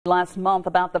Last month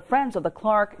about the Friends of the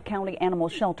Clark County Animal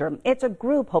Shelter. It's a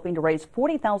group hoping to raise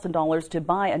 $40,000 to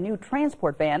buy a new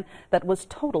transport van that was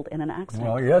totaled in an accident.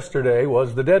 Well, yesterday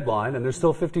was the deadline, and they're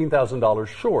still $15,000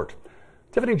 short.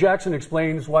 Tiffany Jackson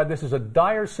explains why this is a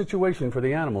dire situation for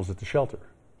the animals at the shelter.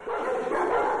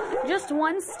 Just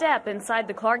one step inside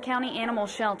the Clark County Animal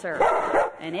Shelter,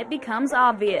 and it becomes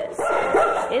obvious.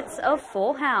 It's a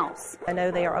full house. I know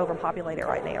they are overpopulated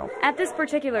right now. At this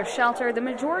particular shelter, the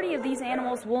majority of these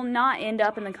animals will not end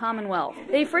up in the Commonwealth.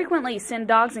 They frequently send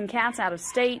dogs and cats out of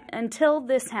state until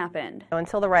this happened.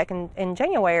 Until the wreck in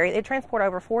January, they transport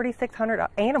over 4,600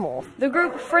 animals. The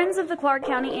group Friends of the Clark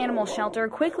County Animal Shelter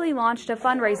quickly launched a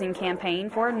fundraising campaign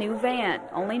for a new van,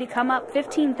 only to come up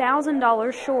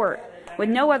 $15,000 short. With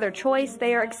no other choice,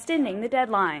 they are extending the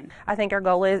deadline. I think our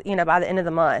goal is, by the end of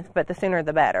the month, but the sooner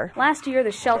the better. Last year,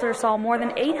 the shelter saw more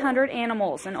than 800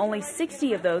 animals, and only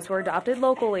 60 of those were adopted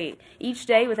locally. Each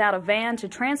day, without a van to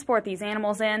transport these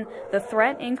animals in, the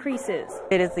threat increases.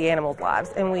 It is the animals'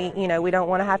 lives, and we don't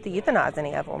want to have to euthanize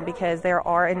any of them because there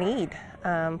are a need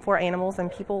for animals,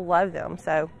 and people love them.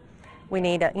 So we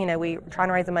need, we're trying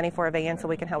to raise the money for a van so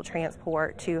we can help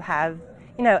transport to have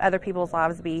other people's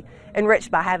lives be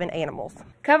enriched by having animals.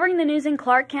 Covering the news in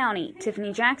Clark County,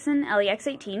 Tiffany Jackson, LEX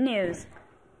 18 News.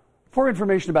 For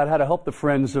information about how to help the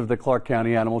Friends of the Clark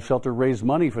County Animal Shelter raise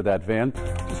money for that van,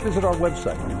 just visit our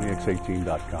website,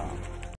 lex18.com.